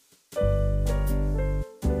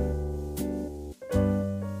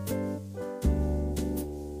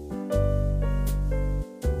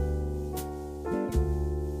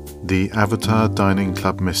The Avatar Dining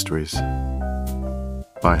Club Mysteries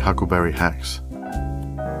by Huckleberry Hax.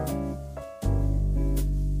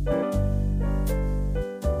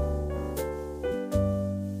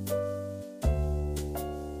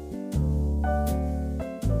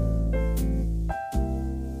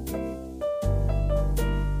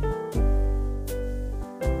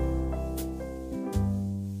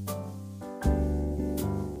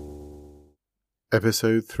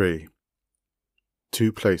 Episode 3.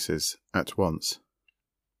 Two Places at Once.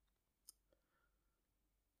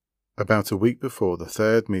 About a week before the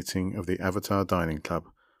third meeting of the Avatar Dining Club,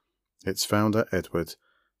 its founder Edward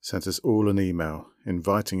sent us all an email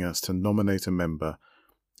inviting us to nominate a member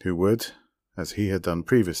who would, as he had done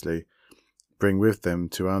previously, bring with them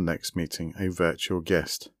to our next meeting a virtual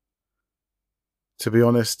guest. To be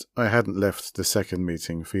honest, I hadn't left the second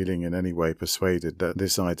meeting feeling in any way persuaded that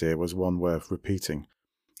this idea was one worth repeating.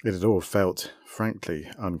 It had all felt, frankly,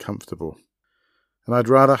 uncomfortable, and I'd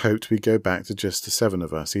rather hoped we'd go back to just the 7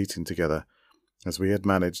 of us eating together, as we had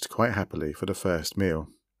managed quite happily for the first meal.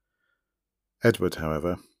 Edward,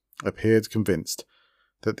 however, appeared convinced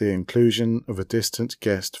that the inclusion of a distant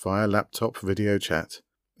guest via laptop video chat,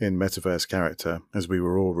 in metaverse character, as we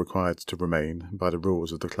were all required to remain by the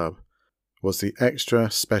rules of the club, was the extra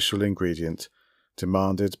special ingredient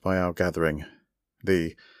demanded by our gathering,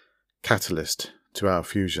 the catalyst to our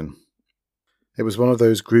fusion. It was one of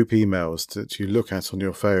those group emails that you look at on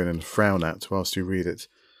your phone and frown at whilst you read it,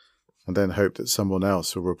 and then hope that someone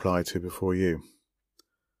else will reply to before you.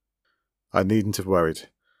 I needn't have worried.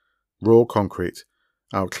 Raw Concrete,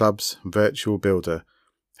 our club's virtual builder,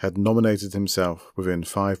 had nominated himself within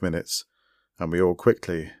 5 minutes, and we all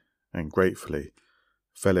quickly and gratefully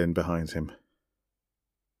fell in behind him.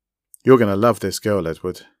 "You're going to love this girl,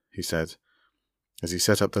 Edward," he said, as he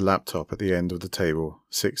set up the laptop at the end of the table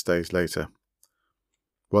 6 days later.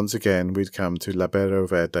 Once again we'd come to L'Albero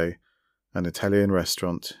Verde, an Italian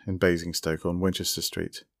restaurant in Basingstoke on Winchester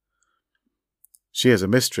Street. "She has a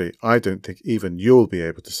mystery I don't think even you'll be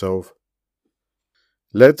able to solve."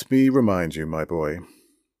 "Let me remind you, my boy,"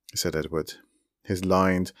 said Edward, his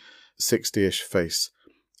lined, 60-ish face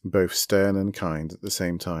both stern and kind at the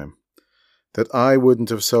same time, "that I wouldn't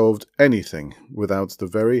have solved anything without the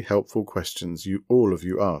very helpful questions you all of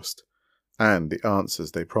you asked, and the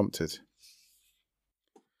answers they prompted."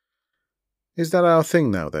 "Is that our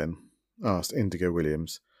thing now, then?" asked Indigo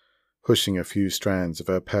Williams, pushing a few strands of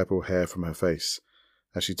her purple hair from her face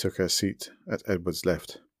as she took her seat at Edward's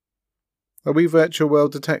left. "Are we virtual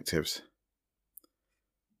world detectives?"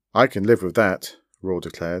 "I can live with that," Raw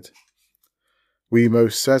declared. "We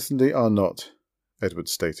most certainly are not," Edward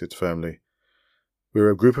stated firmly.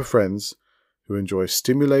 "We're a group of friends who enjoy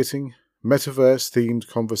stimulating, metaverse-themed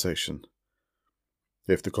conversation.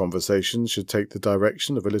 If the conversation should take the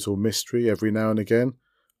direction of a little mystery every now and again,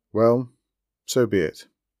 well, so be it."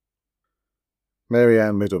 Mary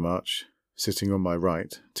Ann Middlemarch, sitting on my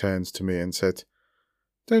right, turned to me and said,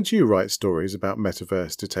 "Don't you write stories about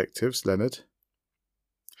metaverse detectives, Leonard?"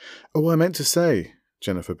 "Oh, I meant to say,"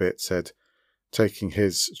 Jennifer Bitt said, taking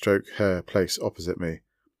his/her place opposite me,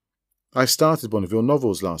 "I started one of your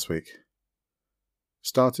novels last week."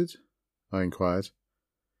 "Started?" I inquired.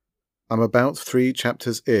 "I'm about 3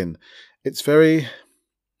 chapters in. It's very...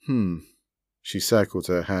 She circled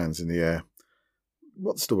her hands in the air.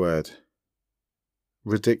 "What's the word?"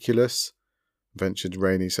 "Ridiculous," ventured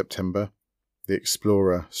Rainy September, the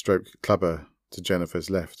explorer/clubber to Jennifer's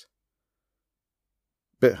left.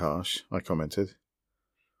 "Bit harsh," I commented.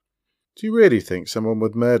 "Do you really think someone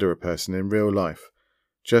would murder a person in real life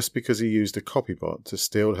just because he used a copybot to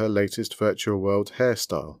steal her latest virtual world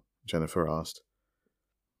hairstyle?" Jennifer asked.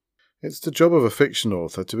 "It's the job of a fiction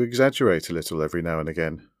author to exaggerate a little every now and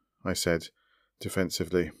again," I said,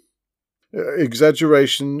 defensively.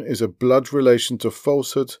 "Exaggeration is a blood relation to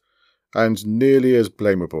falsehood and nearly as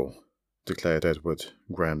blamable," declared Edward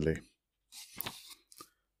grandly.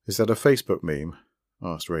 "Is that a Facebook meme?"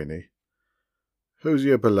 asked Rainey.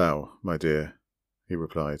 "Hosea Bilal, my dear," he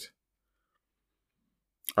replied.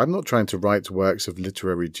 "I'm not trying to write works of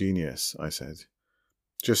literary genius," I said.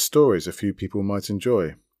 "Just stories a few people might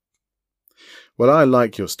enjoy." "Well, I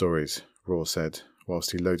like your stories," Raw said,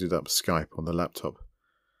 whilst he loaded up Skype on the laptop.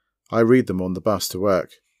 "I read them on the bus to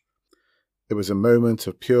work." It was a moment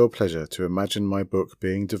of pure pleasure to imagine my book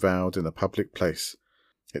being devoured in a public place,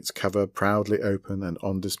 its cover proudly open and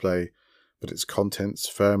on display, but its contents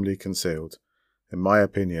firmly concealed. In my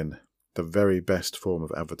opinion, the very best form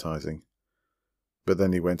of advertising. But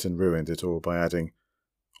then he went and ruined it all by adding,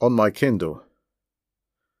 "On my Kindle."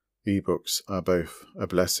 E-books are both a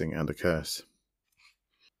blessing and a curse.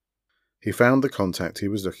 He found the contact he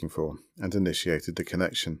was looking for and initiated the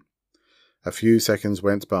connection. A few seconds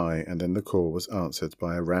went by, and then the call was answered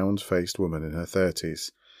by a round-faced woman in her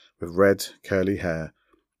 30s, with red, curly hair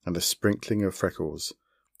and a sprinkling of freckles,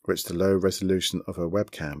 which the low resolution of her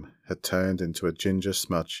webcam had turned into a ginger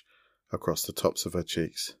smudge across the tops of her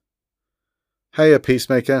cheeks. "Hey, a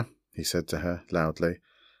Peacemaker," he said to her loudly,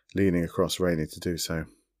 leaning across Rainey to do so.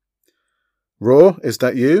 "Raw, is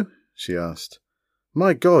that you?" she asked.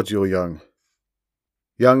 "My God, you're young."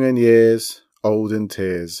 "Young in years, old in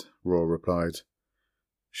tears," Raw replied.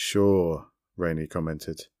 "Sure," Rainey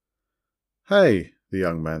commented. "Hey," the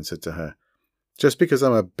young man said to her, "just because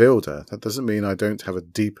I'm a builder, that doesn't mean I don't have a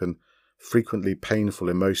deep and frequently painful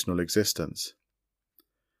emotional existence."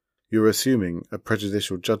 "You're assuming a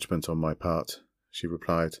prejudicial judgment on my part," she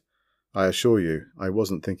replied. "I assure you, I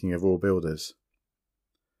wasn't thinking of all builders."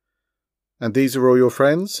 "And these are all your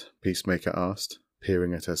friends?" Peacemaker asked,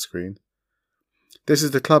 peering at her screen. "This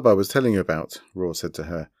is the club I was telling you about," Raw said to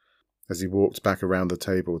her, as he walked back around the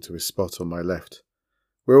table to his spot on my left.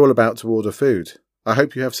 "We're all about to order food. I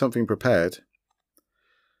hope you have something prepared."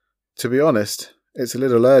 "To be honest, it's a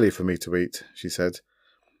little early for me to eat," she said,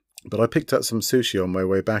 "but I picked up some sushi on my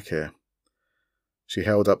way back here." She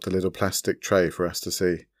held up the little plastic tray for us to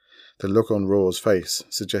see. The look on Raw's face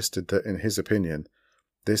suggested that, in his opinion,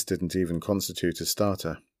 this didn't even constitute a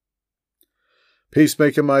starter.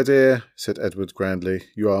 "Peacemaker, my dear," said Edward grandly,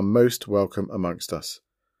 "you are most welcome amongst us.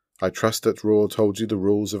 I trust that Raw told you the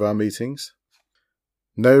rules of our meetings?"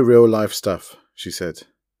 "No real-life stuff," she said.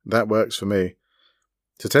 "That works for me.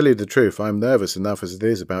 To tell you the truth, I'm nervous enough as it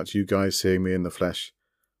is about you guys seeing me in the flesh.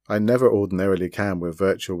 I never ordinarily can with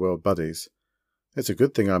virtual world buddies. It's a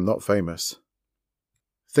good thing I'm not famous."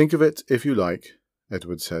 "Think of it, if you like,"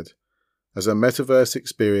 Edward said, "as a metaverse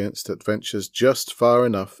experience that ventures just far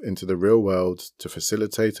enough into the real world to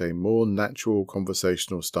facilitate a more natural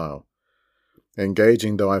conversational style.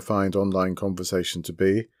 Engaging though I find online conversation to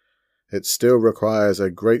be, it still requires a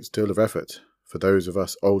great deal of effort for those of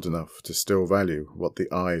us old enough to still value what the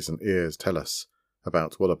eyes and ears tell us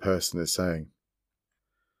about what a person is saying."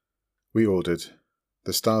 We ordered.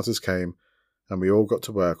 The starters came, and we all got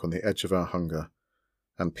to work on the edge of our hunger,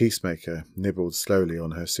 and Peacemaker nibbled slowly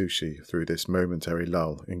on her sushi through this momentary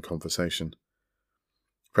lull in conversation.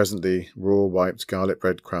 Presently, Raw wiped garlic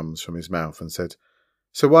bread crumbs from his mouth and said,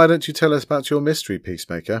 "So why don't you tell us about your mystery,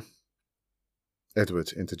 Peacemaker?"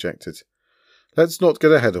 Edward interjected, "Let's not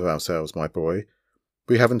get ahead of ourselves, my boy.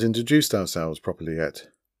 We haven't introduced ourselves properly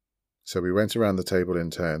yet." So we went around the table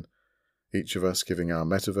in turn, each of us giving our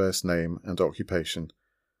metaverse name and occupation,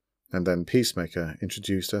 and then Peacemaker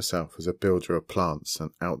introduced herself as a builder of plants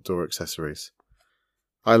and outdoor accessories.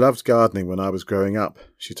 "I loved gardening when I was growing up,"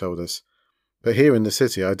 she told us, "but here in the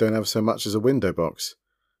city I don't have so much as a window box,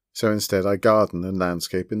 so instead I garden and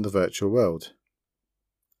landscape in the virtual world."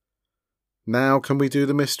 "Now can we do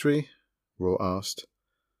the mystery?" Raw asked.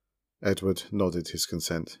 Edward nodded his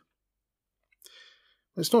consent.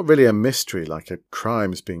 "It's not really a mystery like a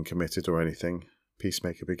crime's being committed or anything,"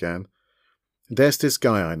 Peacemaker began. "There's this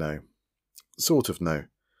guy I know. Sort of know.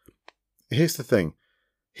 Here's the thing.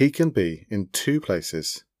 He can be in two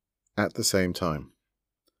places at the same time."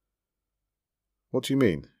 "What do you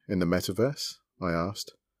mean? In the metaverse?" I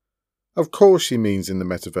asked. "Of course she means in the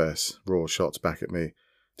metaverse," Raw shot back at me.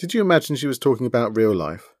 "Did you imagine she was talking about real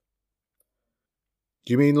life?"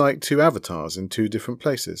 "Do you mean like two avatars in two different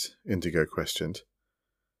places?" Indigo questioned.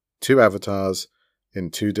 "Two avatars in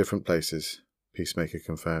two different places," Peacemaker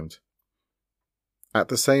confirmed. "At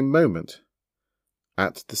the same moment?"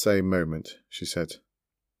 "At the same moment," she said.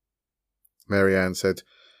 Marianne said,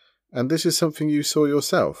 "And this is something you saw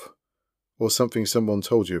yourself, or something someone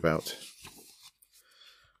told you about?"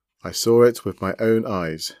 "I saw it with my own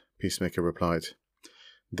eyes," Peacemaker replied.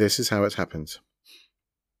 "This is how it happened.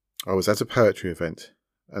 I was at a poetry event,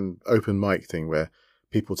 an open mic thing where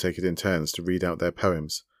people take it in turns to read out their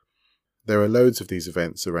poems. There are loads of these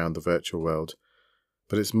events around the virtual world,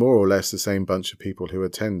 but it's more or less the same bunch of people who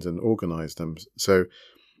attend and organise them, so,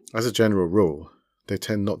 as a general rule, they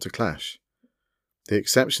tend not to clash. The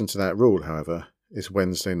exception to that rule, however, is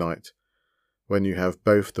Wednesday night, when you have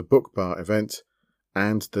both the book bar event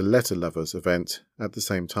and the letter lovers event at the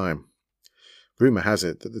same time. Rumour has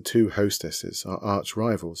it that the two hostesses are arch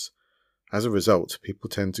rivals. As a result, people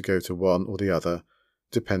tend to go to one or the other,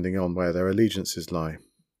 depending on where their allegiances lie.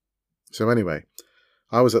 So anyway,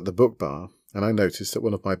 I was at the book bar, and I noticed that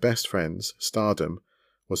one of my best friends, Stardom,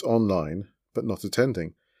 was online, but not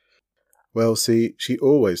attending. Well, see, she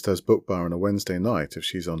always does book bar on a Wednesday night if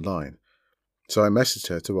she's online, so I messaged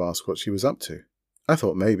her to ask what she was up to. I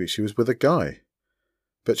thought maybe she was with a guy.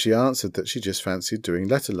 but she answered that she just fancied doing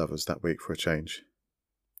letter lovers that week for a change.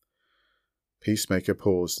 Peacemaker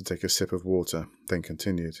paused to take a sip of water, then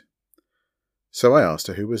continued. So I asked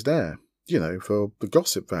her who was there, for the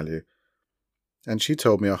gossip value. And she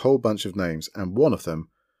told me a whole bunch of names, and one of them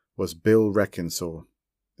was Bill Reckinsaw,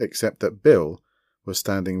 except that Bill was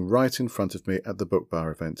standing right in front of me at the book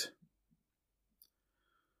bar event.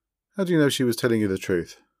 How do you know she was telling you the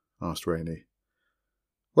truth? Asked Rainey.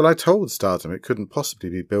 Well, I told Stardom it couldn't possibly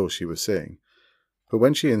be Bill she was seeing, but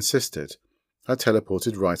when she insisted, I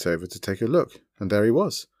teleported right over to take a look, and there he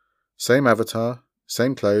was. Same avatar,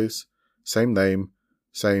 same clothes, same name,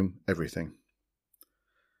 same everything.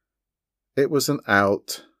 It was an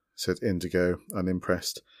out, said Indigo,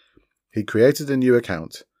 unimpressed. He created a new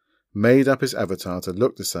account, made up his avatar to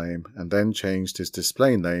look the same, and then changed his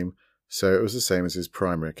display name so it was the same as his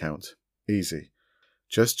primary account. Easy.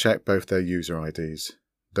 Just check both their user IDs.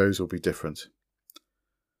 Those will be different.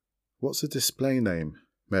 What's a display name?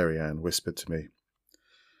 Marianne whispered to me.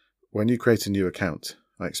 When you create a new account,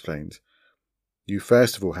 I explained, you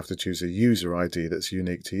first of all have to choose a user ID that's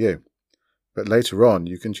unique to you. But later on,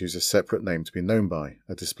 you can choose a separate name to be known by,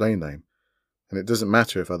 a display name, and it doesn't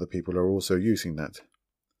matter if other people are also using that.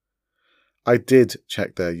 I did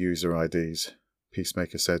check their user IDs,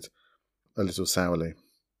 Peacemaker said, a little sourly.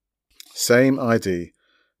 Same ID,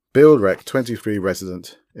 Bill Rec 23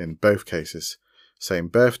 resident in both cases. Same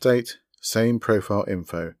birth date, same profile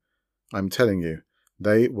info. I'm telling you,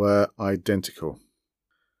 they were identical.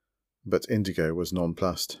 But Indigo was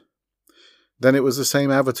nonplussed. Then it was the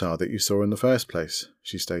same avatar that you saw in the first place,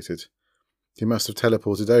 she stated. He must have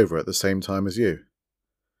teleported over at the same time as you.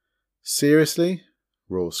 Seriously?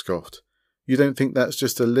 Raw scoffed. You don't think that's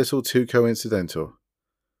just a little too coincidental?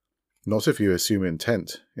 Not if you assume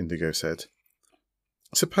intent, Indigo said.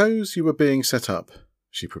 Suppose you were being set up,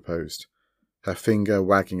 she proposed, her finger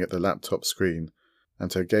wagging at the laptop screen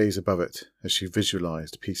and her gaze above it as she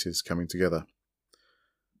visualized pieces coming together.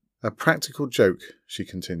 A practical joke, she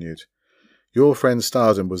continued. Your friend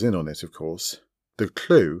Stardom was in on it, of course. The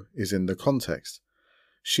clue is in the context.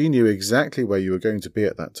 She knew exactly where you were going to be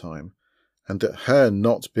at that time, and that her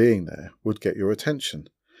not being there would get your attention.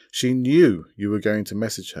 She knew you were going to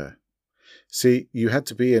message her. See, you had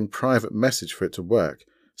to be in private message for it to work,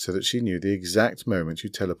 so that she knew the exact moment you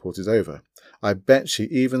teleported over. I bet she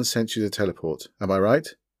even sent you the teleport. Am I right?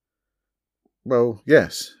 Well,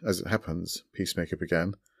 yes, as it happens, Peacemaker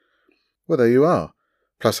began. Well, there you are.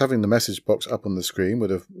 Plus, having the message box up on the screen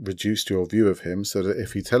would have reduced your view of him so that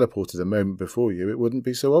if he teleported a moment before you, it wouldn't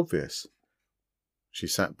be so obvious. She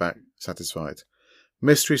sat back, satisfied.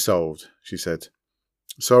 Mystery solved, she said.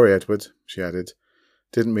 Sorry, Edward, she added.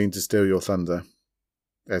 Didn't mean to steal your thunder.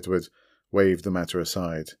 Edward waved the matter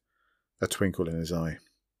aside, a twinkle in his eye.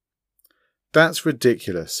 That's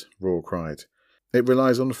ridiculous, Raw cried. It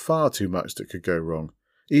relies on far too much that could go wrong.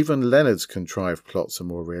 Even Leonard's contrived plots are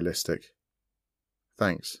more realistic.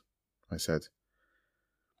 Thanks, I said.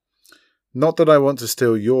 Not that I want to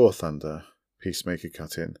steal your thunder, Peacemaker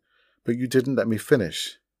cut in, but you didn't let me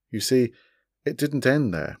finish. You see, it didn't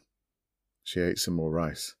end there. She ate some more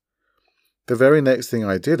rice. The very next thing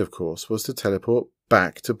I did, of course, was to teleport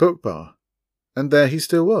back to Book Bar. And there he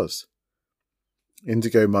still was.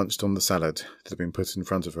 Indigo munched on the salad that had been put in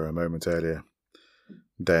front of her a moment earlier.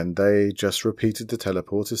 Then they just repeated the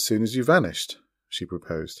teleport as soon as you vanished, she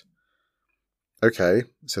proposed. Okay,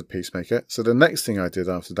 said Peacemaker, so the next thing I did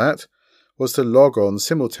after that was to log on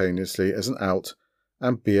simultaneously as an out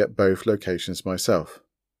and be at both locations myself.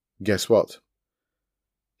 Guess what?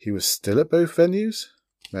 He was still at both venues?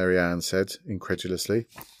 Marianne said incredulously.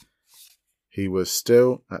 He was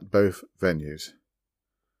still at both venues.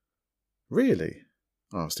 Really?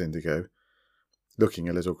 Asked Indigo, looking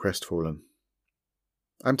a little crestfallen.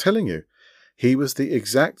 I'm telling you, he was the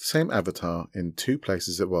exact same avatar in two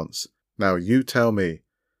places at once. Now you tell me,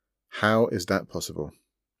 how is that possible?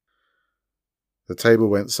 The table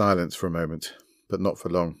went silent for a moment, but not for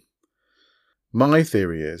long. My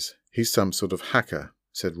theory is he's some sort of hacker,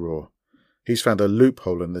 said Raw. He's found a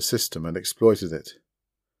loophole in the system and exploited it.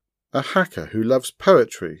 A hacker who loves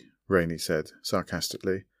poetry, Rainey said,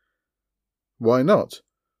 sarcastically. Why not?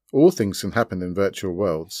 All things can happen in virtual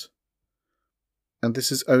worlds. And this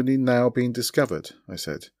has only now been discovered, I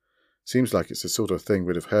said. Seems like it's the sort of thing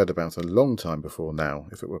we'd have heard about a long time before now,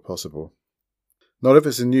 if it were possible. Not if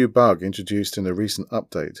it's a new bug introduced in a recent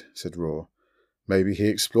update, said Raw. Maybe he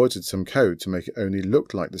exploited some code to make it only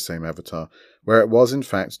look like the same avatar, where it was in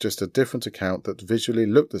fact just a different account that visually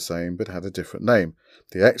looked the same but had a different name.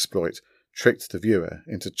 The exploit tricked the viewer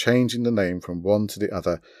into changing the name from one to the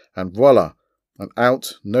other, and voila! An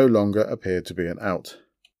out no longer appeared to be an out.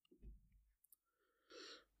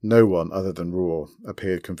 No one other than Raw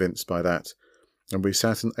appeared convinced by that, and we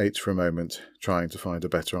sat and ate for a moment, trying to find a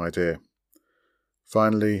better idea.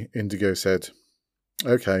 Finally, Indigo said,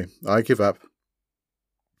 "Okay, I give up.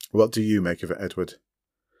 What do you make of it, Edward?"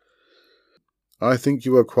 "I think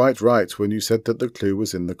you were quite right when you said that the clue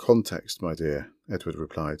was in the context, my dear," Edward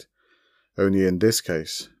replied. "Only in this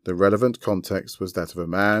case, the relevant context was that of a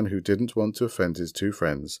man who didn't want to offend his two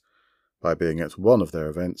friends by being at one of their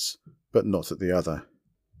events, but not at the other."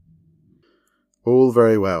 "All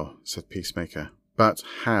very well," said Peacemaker, "but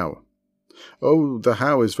how?" "Oh, the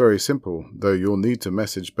how is very simple, though you'll need to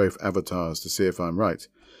message both avatars to see if I'm right.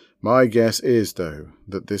 My guess is, though,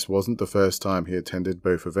 that this wasn't the first time he attended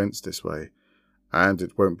both events this way, and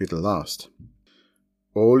it won't be the last.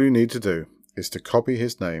 All you need to do is to copy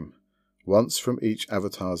his name once from each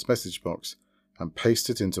avatar's message box and paste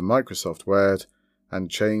it into Microsoft Word and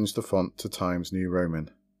change the font to Times New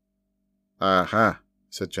Roman." "Aha,"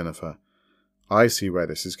 said Jennifer. "I see where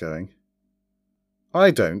this is going."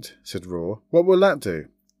 "I don't," said Raw. "What will that do?"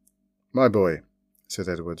 "My boy," said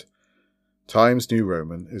Edward, "Times New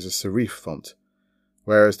Roman is a serif font,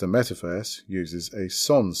 whereas the metaverse uses a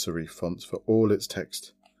sans serif font for all its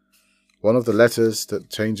text. One of the letters that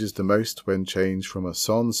changes the most when changed from a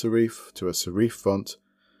sans serif to a serif font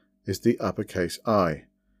is the uppercase I.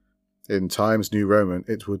 In Times New Roman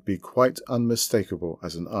it would be quite unmistakable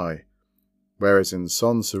as an I, whereas in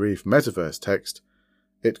sans serif metaverse text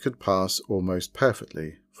it could pass almost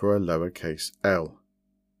perfectly for a lowercase l."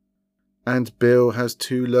 "And Bill has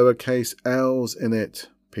two lowercase l's in it,"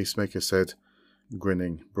 Peacemaker said,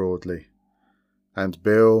 grinning broadly. "And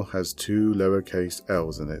Bill has two lowercase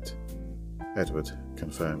l's in it," Edward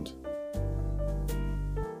confirmed.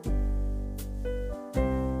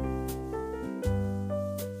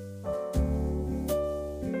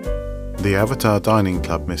 The Avatar Dining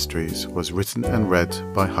Club Mysteries was written and read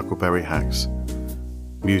by Huckleberry Hax.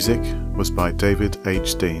 Music was by David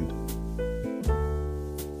H. Dean.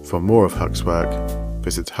 For more of Huck's work,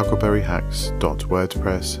 visit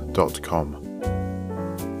huckleberryhax.wordpress.com.